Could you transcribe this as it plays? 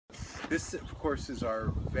This, of course, is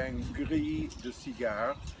our Vin Gris de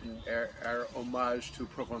Cigare, our homage to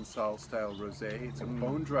Provençal style rosé. It's a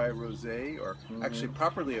bone dry rosé, or actually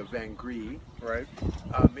properly a Vin Gris. Right.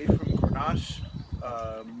 Made from Grenache,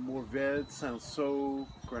 Mourvèdre, Cinsault,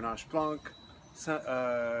 Grenache Blanc,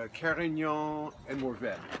 Carignan, and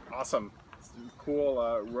Mourvèdre. Awesome.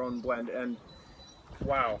 Cool Rhone blend. And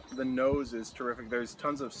wow, the nose is terrific. There's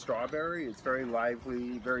tons of strawberry. It's very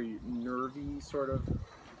lively, very nervy sort of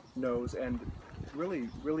nose, and really,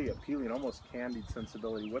 really appealing, almost candied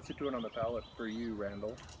sensibility. What's it doing on the palate for you,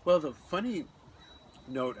 Randall? Well, the funny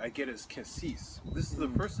note I get is cassis. This is the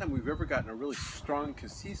first time we've ever gotten a really strong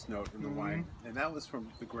cassis note in the wine, and that was from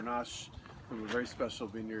the Grenache from a very special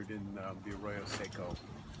vineyard in the Arroyo Seco.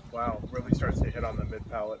 Wow, really starts to hit on the mid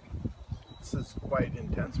palate. This is quite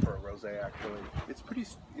intense for a rosé, actually. It's pretty.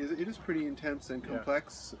 It is pretty intense and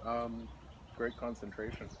complex. Great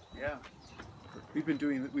concentration. Yeah, we've been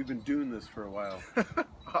doing this for a while.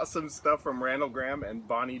 Awesome stuff from Randall Grahm and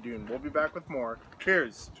Bonny Doon. We'll be back with more.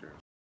 Cheers. Cheers.